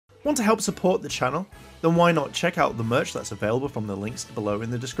Want to help support the channel? Then why not check out the merch that's available from the links below in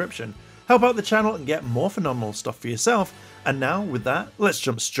the description. Help out the channel and get more phenomenal stuff for yourself. And now with that, let's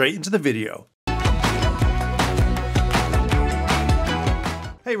jump straight into the video.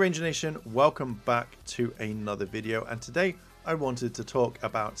 Hey Ranger Nation, welcome back to another video, and today I wanted to talk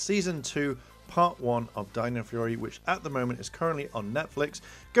about Season 2 Part 1 of Dino Fury, which at the moment is currently on Netflix.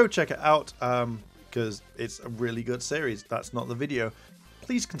 Go check it out because it's a really good series. That's not the video.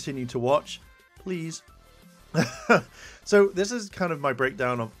 Please continue to watch, please. So this is kind of my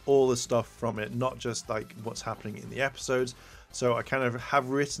breakdown of all the stuff from it, not just like what's happening in the episodes. So I kind of have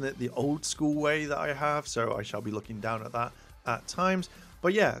written it the old school way that I have, so I shall be looking down at that at times.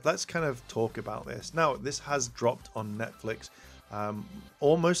 But yeah, let's kind of talk about this. Now, this has dropped on Netflix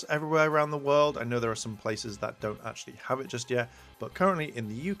almost everywhere around the world. I know there are some places that don't actually have it just yet, but currently in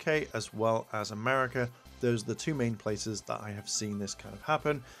the UK as well as America, those are the two main places that I have seen this kind of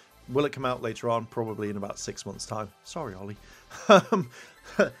happen. Will it come out later on? Probably in about 6 months' time. Sorry, Ollie.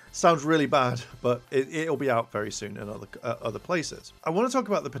 Sounds really bad, but it'll be out very soon in other places. I want to talk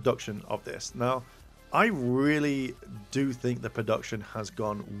about the production of this. Now, I really do think the production has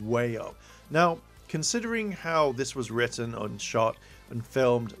gone way up. Now, considering how this was written and shot and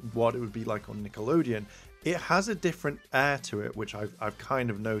filmed, what it would be like on Nickelodeon, it has a different air to it, which I've kind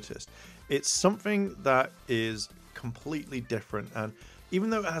of noticed. It's something that is completely different, and even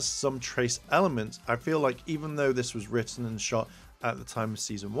though it has some trace elements, I feel like even though this was written and shot at the time of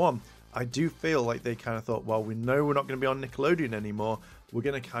Season 1, I do feel like they kind of thought, well, we know we're not going to be on Nickelodeon anymore, we're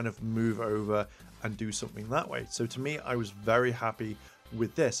going to kind of move over and do something that way. So to me, I was very happy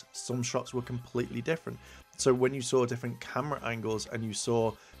with this. Some shots were completely different. So when you saw different camera angles and you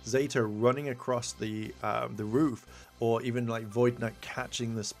saw Zeta running across the roof, or even like Void Knight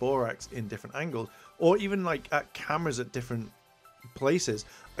catching the Sporax in different angles, or even like at cameras at different places,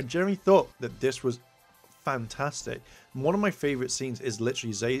 I generally thought that this was fantastic. And one of my favorite scenes is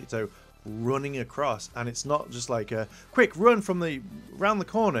literally Zeta running across, and it's not just like a quick run from around the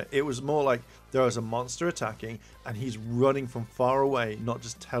corner. It was more like there was a monster attacking and he's running from far away, not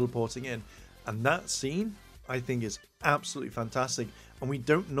just teleporting in. And that scene, I think, is absolutely fantastic, and we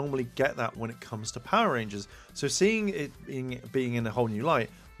don't normally get that when it comes to Power Rangers. So seeing it being in a whole new light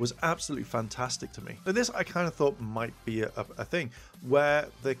was absolutely fantastic to me. But this I kind of thought might be a thing where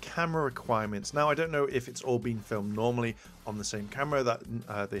the camera requirements, now I don't know if it's all been filmed normally on the same camera that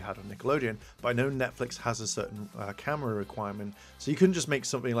they had on Nickelodeon, but I know Netflix has a certain camera requirement, so you couldn't just make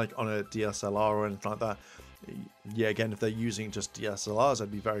something like on a DSLR or anything like that. Yeah, again, if they're using just DSLRs,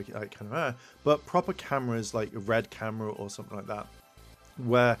 I'd be very kind of but proper cameras like a Red camera or something like that,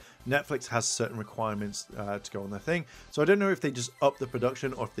 where Netflix has certain requirements to go on their thing. So I don't know if they just up the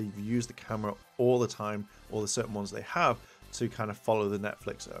production or if they've used the camera all the time, or the certain ones they have, to kind of follow the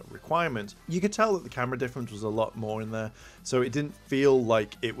Netflix requirements. You could tell that the camera difference was a lot more in there, so it didn't feel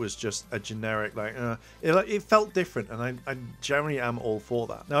like it was just a generic like it felt different, and I generally am all for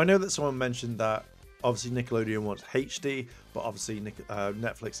that. Now I know that someone mentioned that obviously Nickelodeon wants HD, but obviously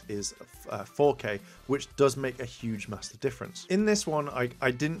Netflix is 4K, which does make a huge massive difference. In this one, I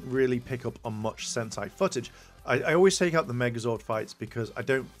didn't really pick up on much Sentai footage. I always take out the Megazord fights because I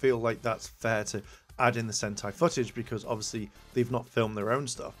don't feel like that's fair to add in the Sentai footage, because obviously they've not filmed their own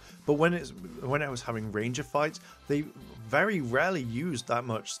stuff. But when I was having Ranger fights, they very rarely used that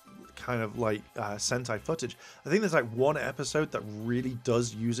much kind of like Sentai footage. I think there's like one episode that really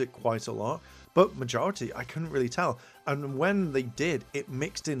does use it quite a lot, but majority I couldn't really tell. And when they did, it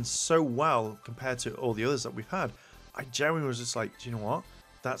mixed in so well compared to all the others that we've had. I genuinely was just like, do you know what?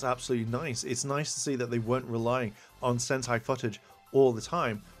 That's absolutely nice. It's nice to see that they weren't relying on Sentai footage all the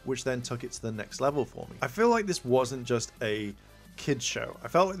time, which then took it to the next level for me. I feel like this wasn't just a kids show. I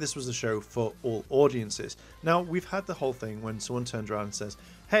felt like this was a show for all audiences. Now, we've had the whole thing when someone turns around and says,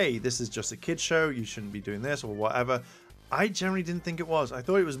 hey, this is just a kids show, you shouldn't be doing this or whatever. I generally didn't think it was. I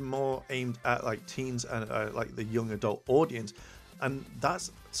thought it was more aimed at like teens and like the young adult audience, and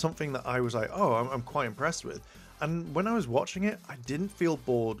that's something that I was like, oh, I'm quite impressed with. And when I was watching it, I didn't feel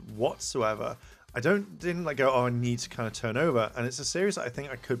bored whatsoever. I didn't like go, oh, I need to kind of turn over. And it's a series that I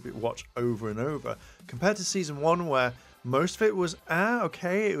think I could watch over and over, compared to Season 1 where most of it was,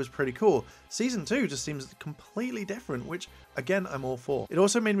 okay, it was pretty cool. Season 2 just seems completely different, which again, I'm all for. It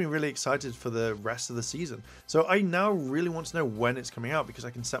also made me really excited for the rest of the season. So I now really want to know when it's coming out, because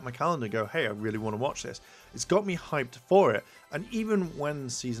I can set my calendar and go, hey, I really want to watch this. It's got me hyped for it. And even when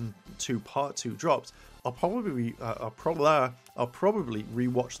Season 2 Part 2 drops, I'll probably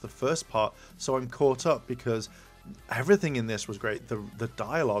rewatch the first part so I'm caught up, because everything in this was great. The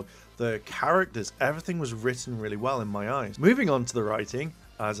dialogue, the characters, everything was written really well in my eyes. Moving on to the writing,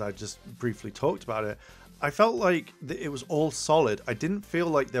 as I just briefly talked about it, I felt like it was all solid. I didn't feel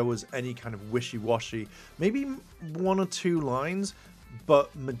like there was any kind of wishy-washy, maybe one or two lines,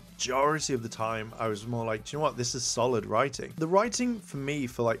 but majority of the time I was more like, do you know what, this is solid writing. The writing for me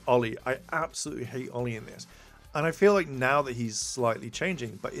for like Ollie, I absolutely hate Ollie in this. And I feel like now that he's slightly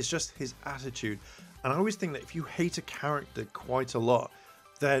changing, but it's just his attitude. And I always think that if you hate a character quite a lot,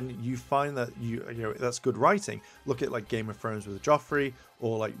 then you find that you know that's good writing. Look at like Game of Thrones with Joffrey,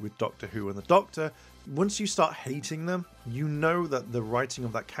 or like with Doctor Who and the Doctor. Once you start hating them, you know that the writing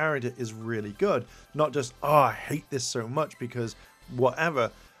of that character is really good. Not just, oh, I hate this so much because whatever.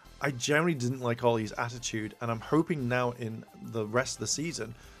 I generally didn't like Ollie's attitude, and I'm hoping now in the rest of the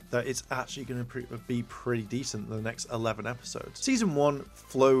season that it's actually going to be pretty decent in the next 11 episodes. Season 1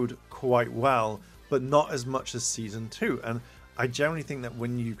 flowed quite well, but not as much as Season 2. And I generally think that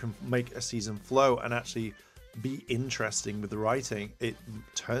when you can make a season flow and actually be interesting with the writing, it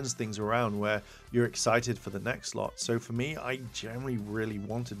turns things around where you're excited for the next lot. So for me, I generally really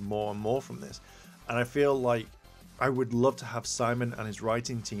wanted more and more from this. And I feel like I would love to have Simon and his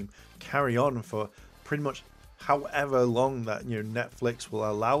writing team carry on for pretty much however long that, you know, Netflix will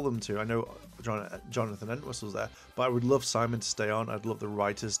allow them to. I know Jonathan Entwistle's there, but I would love Simon to stay on. I'd love the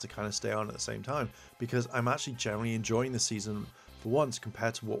writers to kind of stay on at the same time, because I'm actually generally enjoying the season for once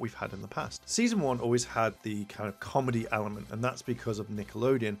compared to what we've had in the past. Season 1 always had the kind of comedy element, and that's because of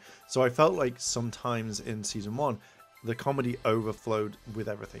Nickelodeon. So I felt like sometimes in Season 1, the comedy overflowed with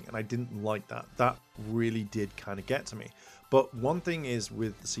everything, and I didn't like that. That really did kind of get to me. But one thing is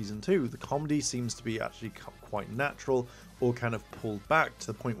with Season 2, the comedy seems to be actually quite natural, or kind of pulled back to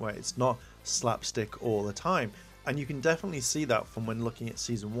the point where it's not slapstick all the time. And you can definitely see that from when looking at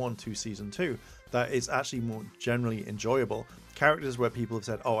Season 1 to Season 2, that it's actually more generally enjoyable. Characters where people have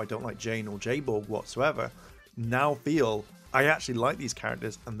said, oh, I don't like Jane or J-Borg whatsoever, now feel, I actually like these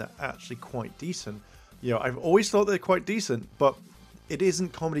characters and they're actually quite decent. You know, I've always thought they're quite decent, but it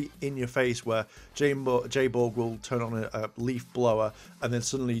isn't comedy in your face where J-Borg will turn on a leaf blower and then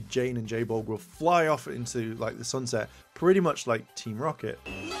suddenly Jane and J-Borg will fly off into like the sunset, pretty much like Team Rocket.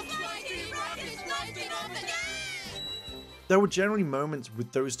 There were generally moments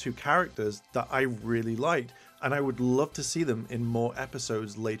with those two characters that I really liked, and I would love to see them in more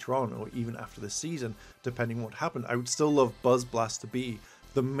episodes later on, or even after the season, depending what happened. I would still love Buzz Blast to be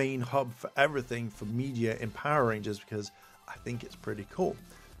the main hub for everything for media in Power Rangers, because I think it's pretty cool.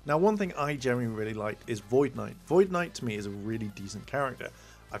 Now, one thing I generally really liked is Void Knight. Void Knight to me is a really decent character.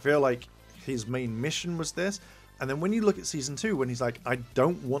 I feel like his main mission was this, and then when you look at Season 2, when he's like, I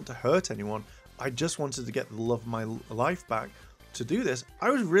don't want to hurt anyone, I just wanted to get the love of my life back to do this,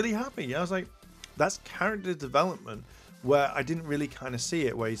 I was really happy. I was like, that's character development where I didn't really kind of see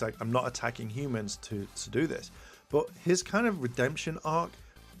it, where he's like, I'm not attacking humans to do this. But his kind of redemption arc,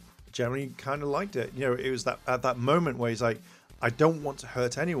 generally kind of liked it. You know, it was that at that moment where he's like, I don't want to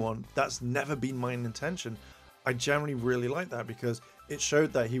hurt anyone. That's never been my intention. I generally really like that, because it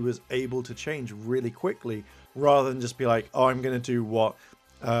showed that he was able to change really quickly, rather than just be like, oh, I'm going to do what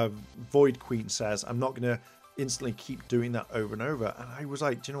Void Queen says. I'm not going to instantly keep doing that over and over. And I was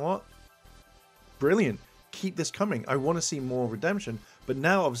like, do you know what? Brilliant. Keep this coming. I want to see more redemption. But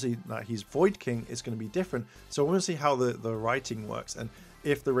now, obviously, that he's Void King, it's going to be different. So I want to see how the writing works. And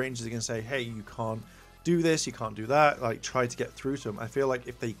if the Rangers are going to say, hey, you can't do this, you can't do that, like try to get through to them. I feel like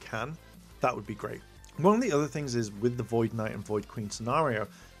if they can, that would be great. One of the other things is with the Void Knight and Void Queen scenario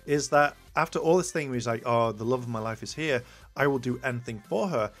is that after all this thing where he's like, oh, the love of my life is here, I will do anything for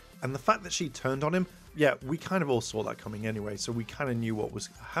her. And the fact that she turned on him, yeah, we kind of all saw that coming anyway, so we kind of knew what was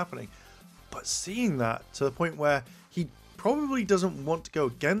happening. But seeing that to the point where he probably doesn't want to go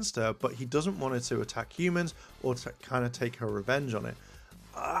against her, but he doesn't want her to attack humans or to kind of take her revenge on it.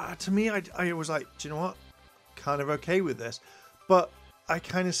 To me, I was like, do you know what? Kind of okay with this. But I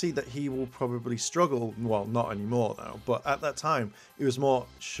kind of see that he will probably struggle. Well, not anymore now, but at that time, it was more,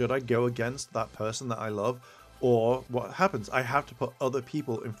 should I go against that person that I love? Or what happens? I have to put other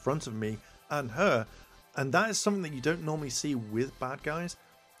people in front of me and her. And that is something that you don't normally see with bad guys.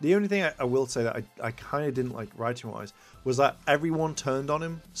 The only thing I will say that I kind of didn't like writing-wise was that everyone turned on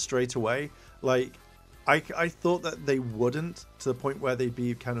him straight away. Like, I thought that they wouldn't, to the point where they'd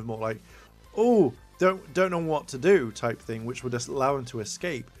be kind of more like, oh, don't know what to do type thing, which would just allow him to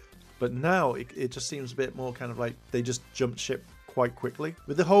escape. But now it just seems a bit more kind of like they just jumped ship quite quickly.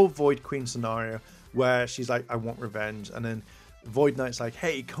 With the whole Void Queen scenario where she's like, I want revenge, and then Void Knight's like,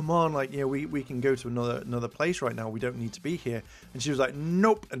 hey, come on, like, you know, we can go to another place right now, we don't need to be here. And she was like,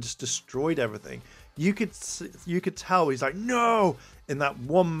 nope, and just destroyed everything. You could tell he's like, no, in that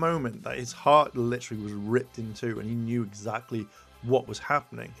one moment that his heart literally was ripped in two, and he knew exactly what was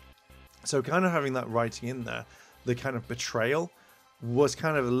happening. So kind of having that writing in there, the kind of betrayal was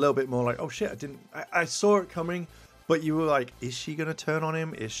kind of a little bit more like, oh shit, I saw it coming, but you were like, is she going to turn on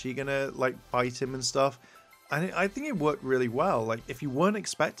him? Is she going to like fight him and stuff? And I think it worked really well. Like if you weren't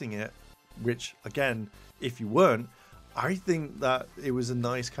expecting it, which again, if you weren't, I think that it was a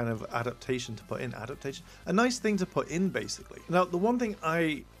nice kind of adaptation to put in. A nice thing to put in, basically. Now, the one thing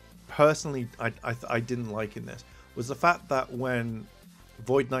I personally, I didn't like in this was the fact that when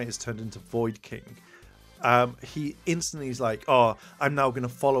Void Knight is turned into Void King, he instantly is like, oh, I'm now going to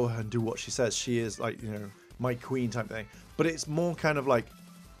follow her and do what she says. She is like, you know, my queen type thing. But it's more kind of like,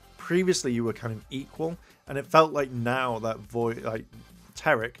 previously you were kind of equal, and it felt like now that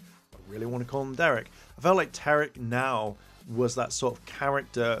Tarek, I really want to call him Derek, I felt like Tarek now was that sort of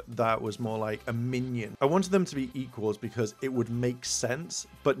character that was more like a minion. I wanted them to be equals because it would make sense,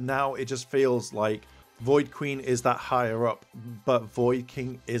 but now it just feels like Void Queen is that higher up, but Void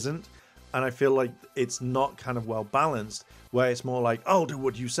King isn't. And I feel like it's not kind of well balanced, where it's more like, I'll do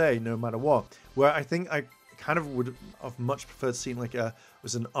what you say no matter what. Where I think I kind of would have much preferred seeing like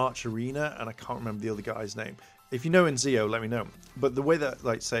was an Archerina, and I can't remember the other guy's name. If you know in Zio, let me know. But the way that,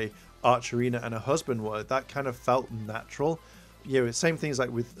 like, say, Archerina and her husband were, that kind of felt natural. You know, same things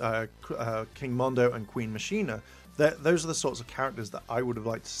like with King Mondo and Queen Machina. Those are the sorts of characters that I would have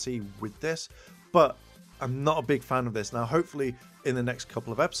liked to see with this. But I'm not a big fan of this. Now, hopefully, in the next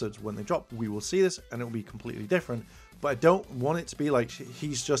couple of episodes, when they drop, we will see this, and it will be completely different. But I don't want it to be like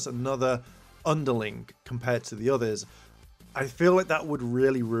he's just another underling compared to the others. I feel like that would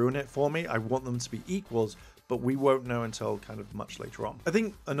really ruin it for me. I want them to be equals, but we won't know until kind of much later on. I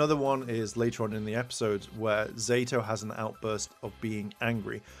think another one is later on in the episodes where Zato has an outburst of being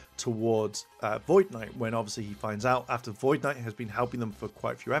angry towards Void Knight, when obviously he finds out after Void Knight has been helping them for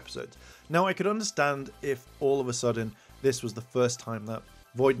quite a few episodes. Now, I could understand if all of a sudden this was the first time that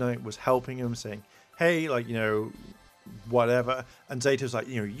Void Knight was helping him, saying, hey, like, you know, whatever, and Zato's like,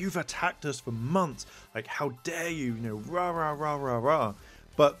 you know, you've attacked us for months, like, how dare you, you know, rah, rah, rah, rah, rah.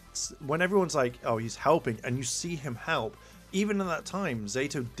 But when everyone's like, oh, he's helping, and you see him help, even at that time,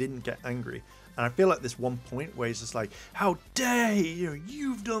 Zato didn't get angry. And I feel like this one point where he's just like, how dare you, you know,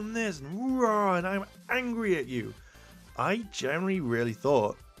 you've done this, and rah, and I'm angry at you. I generally really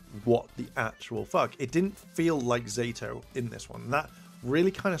thought, what the actual fuck? It didn't feel like Zato in this one. And that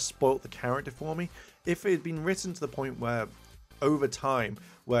really kind of spoilt the character for me. If it had been written to the point where, over time,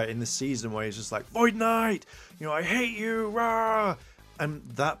 where in the season where he's just like, Void Knight, you know, I hate you, rah, and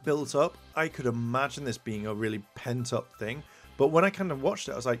that built up, I could imagine this being a really pent up thing. But when I kind of watched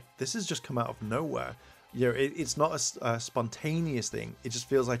it, I was like, this has just come out of nowhere. You know, it's not a spontaneous thing. It just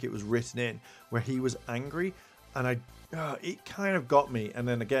feels like it was written in, where he was angry, and it kind of got me. And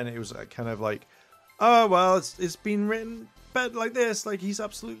then again, it was kind of like, oh, well, it's been written better like this, like he's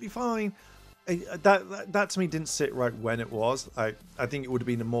absolutely fine. That to me didn't sit right when it was. I think it would have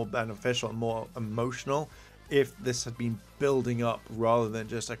been more beneficial and more emotional if this had been building up rather than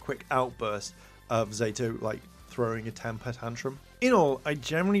just a quick outburst of Zato like throwing a temper tantrum. In all, I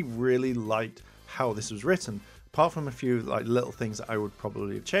generally really liked how this was written. Apart from a few like little things that I would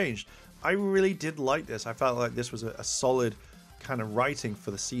probably have changed, I really did like this. I felt like this was a solid kind of writing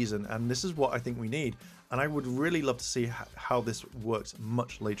for the season, and this is what I think we need. And I would really love to see how this works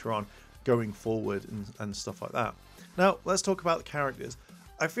much later on, going forward and stuff like that. Now, let's talk about the characters.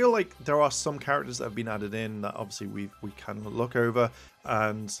 I feel like there are some characters that have been added in that obviously we kind of look over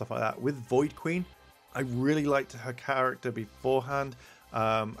and stuff like that. With Void Queen, I really liked her character beforehand.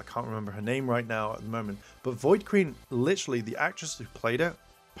 I can't remember her name right now at the moment, but Void Queen, literally the actress who played her,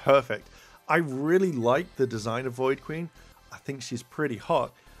 perfect. I really like the design of Void Queen. I think she's pretty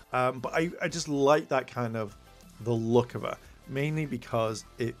hot, but I just like that kind of the look of her, mainly because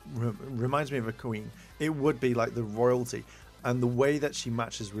it reminds me of a queen. It would be like the royalty, and the way that she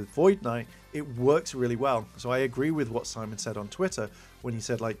matches with Void Knight, it works really well. So I agree with what Simon said on Twitter when he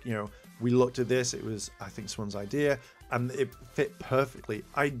said, like, you know, we looked at this, it was, I think, someone's idea, and it fit perfectly.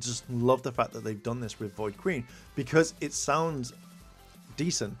 I just love the fact that they've done this with Void Queen because it sounds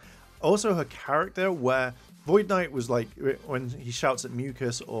decent. Also, her character, where Void Knight was like, when he shouts at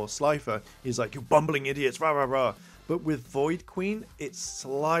Mucus or Slifer, he's like, you bumbling idiots, rah, rah, rah. But with Void Queen, it's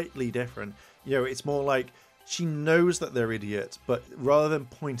slightly different. You know, it's more like she knows that they're idiots, but rather than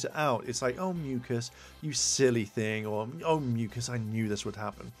point it out, it's like, oh, Mucus, you silly thing, or oh, Mucus, I knew this would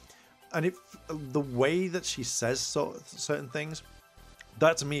happen. And the way that she says certain things,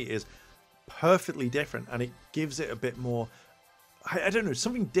 that to me is perfectly different, and it gives it a bit more, I don't know,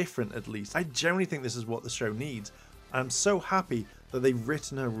 something different at least. I generally think this is what the show needs. I'm so happy that they've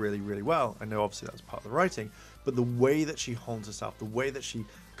written her really, really well. I know obviously that's part of the writing, but the way that she holds herself, the way that she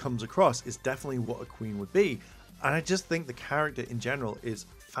comes across is definitely what a queen would be. And I just think the character in general is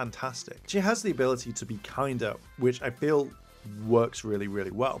fantastic. She has the ability to be kinder, which I feel works really,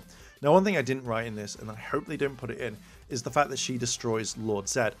 really well. Now, one thing I didn't write in this, and I hope they don't put it in, is the fact that she destroys Lord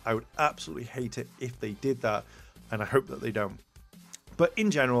Zed. I would absolutely hate it if they did that, and I hope that they don't. But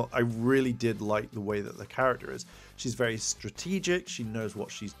in general, I really did like the way that the character is. She's very strategic, she knows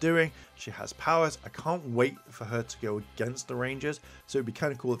what she's doing, she has powers. I can't wait for her to go against the Rangers, so it'd be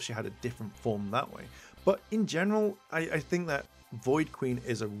kind of cool if she had a different form that way. But in general, I think that Void Queen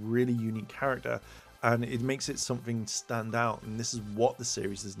is a really unique character, and it makes it something stand out, and this is what the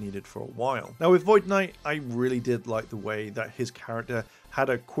series has needed for a while. Now with Void Knight, I really did like the way that his character had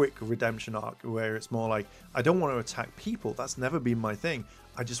a quick redemption arc, where it's more like, I don't want to attack people, that's never been my thing,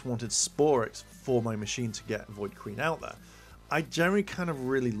 I just wanted Sporix for my machine to get Void Queen out there. I generally kind of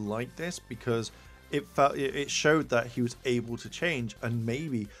really like this because it showed that he was able to change, and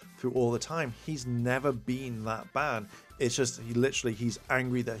maybe through all the time he's never been that bad. It's just he's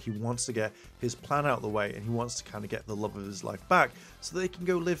angry that he wants to get his plan out of the way, and he wants to kind of get the love of his life back so that they can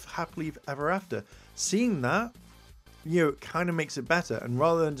go live happily ever after. Seeing that, you know, it kind of makes it better. And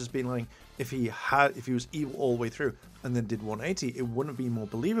rather than just being like, if he was evil all the way through and then did 180, it wouldn't be more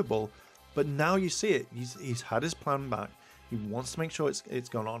believable. But now you see it, he's had his plan back. He wants to make sure it's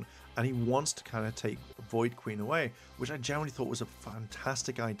gone on, and he wants to kind of take Void Queen away, which I generally thought was a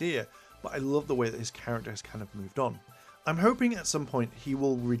fantastic idea. But I love the way that his character has kind of moved on. I'm hoping at some point he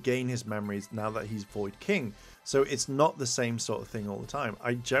will regain his memories now that he's Void King, so it's not the same sort of thing all the time.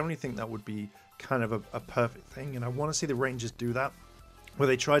 I generally think that would be kind of a perfect thing, and I want to see the Rangers do that, where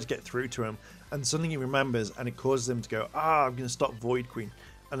they try to get through to him, and suddenly he remembers, and it causes him to go, I'm going to stop Void Queen,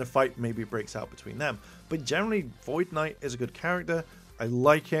 and a fight maybe breaks out between them. But generally, Void Knight is a good character. I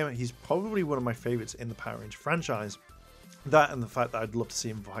like him. He's probably one of my favorites in the Power Ranger franchise. That and the fact that I'd love to see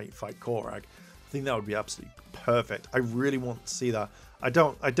him fight Korag. I think that would be absolutely perfect. I really want to see that. I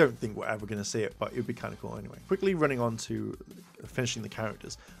don't think we're ever going to see it, but it would be kind of cool anyway. Quickly running on to finishing the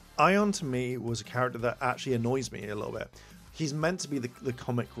characters. Ion to me was a character that actually annoys me a little bit. He's meant to be the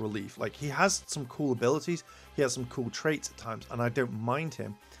comic relief. Like, he has some cool abilities, he has some cool traits at times, and I don't mind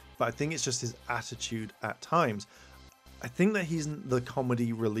him, but I think it's just his attitude at times. I think that he's the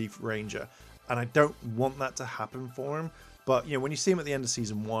comedy relief ranger, and I don't want that to happen for him. But, you know, when you see him at the end of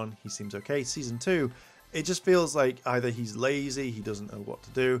season 1, he seems okay. Season 2, it just feels like either he's lazy, he doesn't know what to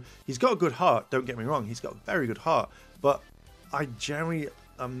do. He's got a good heart, don't get me wrong, he's got a very good heart, but I generally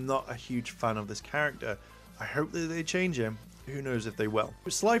am not a huge fan of this character. I hope that they change him. Who knows if they will.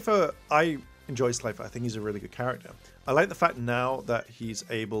 Slifer, I enjoy Slifer. I think he's a really good character. I like the fact now that he's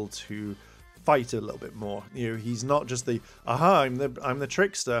able to fight a little bit more. You know, he's not just the I'm the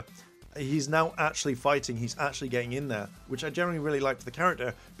trickster. He's now actually fighting. He's actually getting in there, which I generally really like for the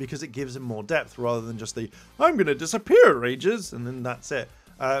character because it gives him more depth rather than just the I'm gonna disappear, Rangers, and then that's it.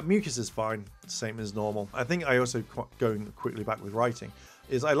 Mucus is fine, same as normal. I think I also, going quickly back with writing,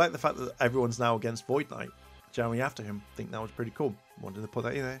 is I like the fact that everyone's now against Void Knight, generally after him. I think that was pretty cool. Wanted to put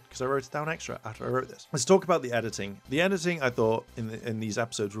that in there because I wrote it down extra after I wrote this. Let's talk about the editing. The editing, I thought in these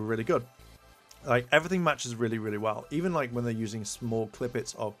episodes were really good. Like, everything matches really, really well. Even like when they're using small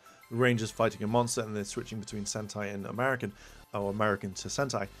clippets of Rangers fighting a monster and they're switching between Sentai and American, or American to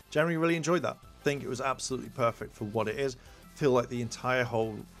Sentai. Generally really enjoyed that. Think it was absolutely perfect for what it is. Feel like the entire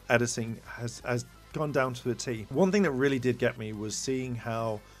whole editing has gone down to a T. One thing that really did get me was seeing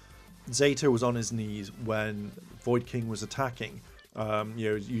how Zato was on his knees when Void King was attacking, you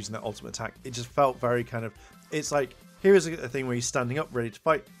know, using that ultimate attack. It just felt very kind of, it's like, here's a thing where he's standing up ready to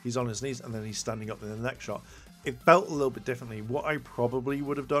fight, he's on his knees, and then he's standing up in the next shot. It felt a little bit differently. What I probably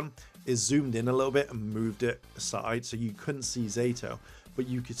would have done is zoomed in a little bit and moved it aside so you couldn't see Zato, but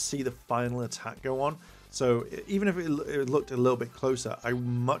you could see the final attack go on. So even if it looked a little bit closer, I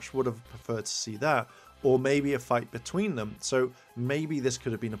much would have preferred to see that, or maybe a fight between them. So maybe this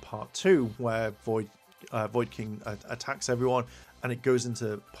could have been a part 2 where Void King attacks everyone and it goes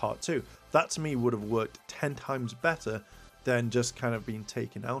into part 2. That to me would have worked 10 times better than just kind of being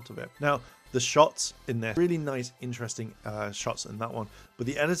taken out of it. Now, the shots in there, really nice, interesting shots in that one, but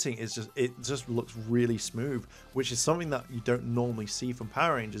the editing is just looks really smooth, which is something that you don't normally see from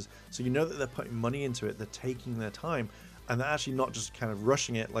Power Rangers. So you know that they're putting money into it, they're taking their time, and they're actually not just kind of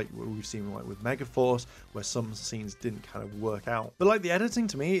rushing it like we've seen like with Megaforce, where some scenes didn't kind of work out. But like, the editing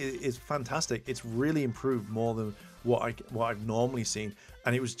to me is fantastic. It's really improved more than what I've normally seen,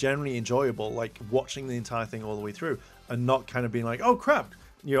 and it was generally enjoyable, like watching the entire thing all the way through and not kind of being like, oh crap,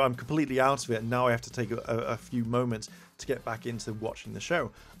 you know, I'm completely out of it, and now I have to take a few moments to get back into watching the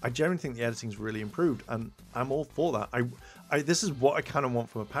show. I generally think the editing's really improved, and I'm all for that. This is what I kind of want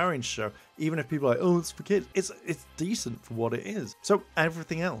from a Power Rangers show, even if people are like, oh, it's for kids. It's decent for what it is. So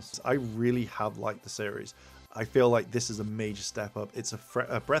everything else, I really have liked the series. I feel like this is a major step up. It's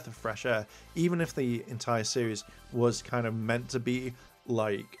a breath of fresh air, even if the entire series was kind of meant to be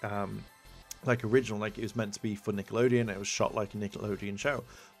like original, like it was meant to be for Nickelodeon. It was shot like a Nickelodeon show.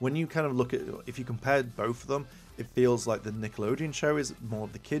 When you kind of look at, if you compared both of them, it feels like the Nickelodeon show is more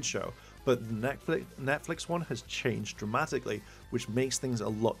of the kid show, but the Netflix one has changed dramatically, which makes things a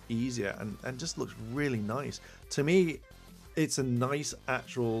lot easier and just looks really nice. To me, it's a nice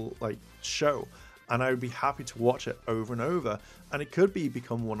actual like show, and I would be happy to watch it over and over, and it could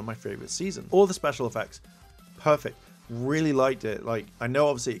become one of my favorite seasons. All the special effects, perfect. Really liked it. Like, I know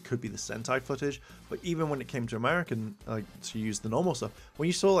obviously it could be the Sentai footage, but even when it came to American, like to use the normal stuff, when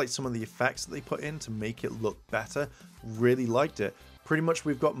you saw like some of the effects that they put in to make it look better, really liked it. Pretty much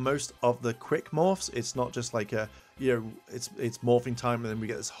we've got most of the quick morphs. It's not just like a, you know, it's morphing time and then we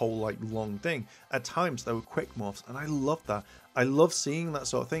get this whole like long thing. At times there were quick morphs, and I love that. I love seeing that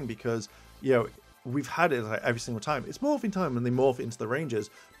sort of thing because, you know, we've had it like every single time. It's morphing time and they morph into the Rangers,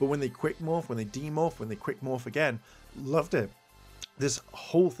 but when they quick morph, when they demorph, when they quick morph again, loved it. This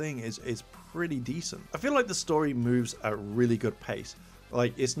whole thing is pretty decent. I feel like the story moves at a really good pace.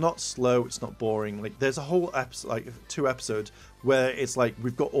 Like, it's not slow, it's not boring. Like, there's a whole episode, like 2 episodes where it's like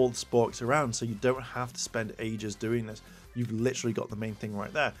we've got all the sporks around, so you don't have to spend ages doing this. You've literally got the main thing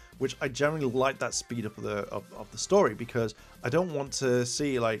right there, which I generally like that speed up of the story, because I don't want to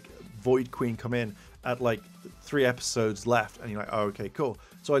see like Void Queen come in at like 3 episodes left and you're like, oh, okay, cool.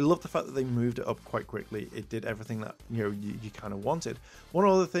 So I love the fact that they moved it up quite quickly. It did everything that, you know, you kind of wanted. One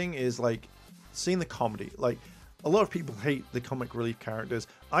other thing is like seeing the comedy. Like, a lot of people hate the comic relief characters.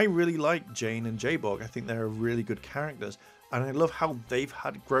 I really like Jane and J-Bog. I think they're really good characters, and I love how they've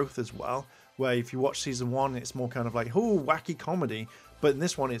had growth as well, where if you watch season 1, it's more kind of like, oh, wacky comedy, but in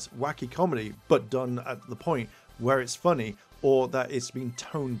this one it's wacky comedy but done at the point where it's funny, or that it's been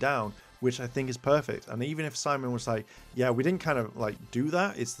toned down, which I think is perfect. And even if Simon was like, yeah, we didn't kind of like do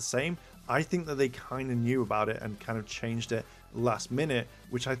that, it's the same, I think that they kind of knew about it and kind of changed it last minute,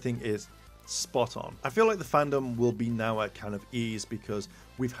 which I think is spot on. I feel like the fandom will be now at kind of ease because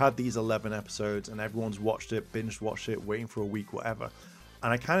we've had these 11 episodes and everyone's watched it, binge watched it, waiting for a week, whatever.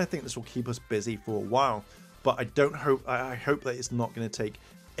 And I kind of think this will keep us busy for a while, but I hope that it's not going to take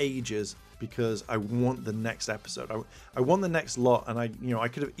ages, because I want the next episode. I want the next lot, and I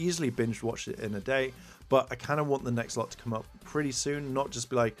could have easily binge watched it in a day, but I kind of want the next lot to come up pretty soon, not just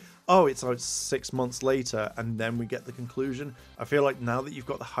be like, oh, it's like 6 months later and then we get the conclusion. I feel like now that you've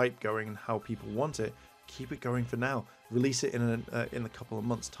got the hype going and how people want it, keep it going for now. Release it in a couple of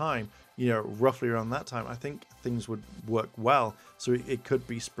months' time, you know, roughly around that time. I think things would work well. So it could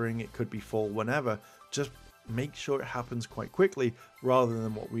be spring, it could be fall, whenever. Just make sure it happens quite quickly rather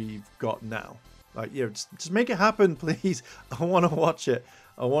than what we've got now. Like, you know, just make it happen, please. I want to watch it.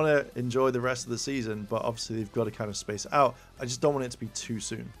 I want to enjoy the rest of the season, but obviously they've got to kind of space it out. I just don't want it to be too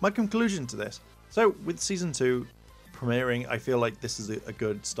soon. My conclusion to this. So with season 2 premiering, I feel like this is a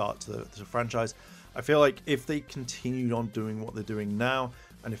good start to the franchise. I feel like if they continued on doing what they're doing now,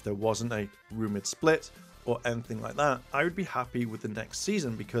 and if there wasn't a rumored split or anything like that, I would be happy with the next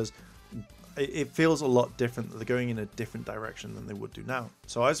season, because it feels a lot different, that they're going in a different direction than they would do now.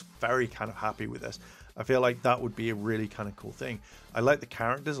 So I was very kind of happy with this. I feel like that would be a really kind of cool thing. I like the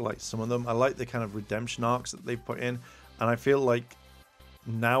characters, I like some of them. I like the kind of redemption arcs that they've put in. And I feel like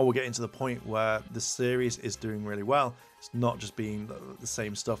now we're getting to the point where the series is doing really well. It's not just being the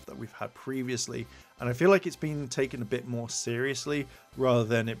same stuff that we've had previously. And I feel like it's been taken a bit more seriously rather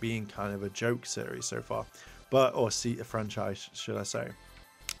than it being kind of a joke series so far. Or a franchise, should I say.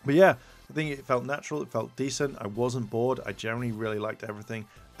 But yeah, I think it felt natural, it felt decent. I wasn't bored. I generally really liked everything.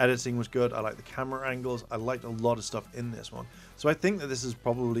 Editing was good. I liked the camera angles. I liked a lot of stuff in this one. So I think that this is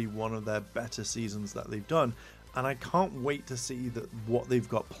probably one of their better seasons that they've done. And I can't wait to see what they've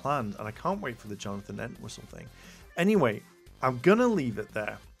got planned. And I can't wait for the Jonathan Entwistle thing. Anyway, I'm going to leave it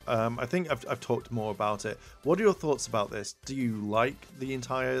there. I think I've talked more about it. What are your thoughts about this? Do you like the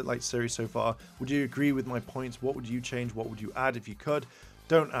entire series so far? Would you agree with my points? What would you change? What would you add if you could?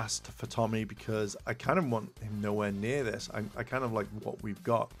 Don't ask for Tommy, because I kind of want him nowhere near this. I kind of like what we've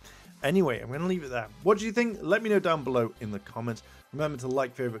got. Anyway, I'm going to leave it there. What do you think? Let me know down below in the comments. Remember to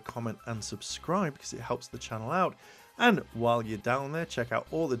like, favorite, comment, and subscribe, because it helps the channel out. And while you're down there, check out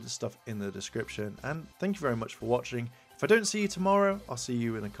all the stuff in the description. And thank you very much for watching. If I don't see you tomorrow, I'll see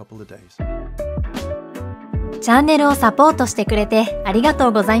you in a couple of days. チャンネルをサポートしてくれてありがと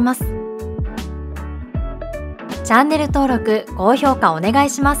うございます。チャンネル登録、高評価お願い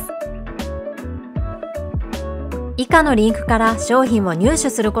します。以下のリンクから商品を入手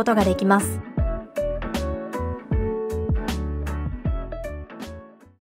することができます。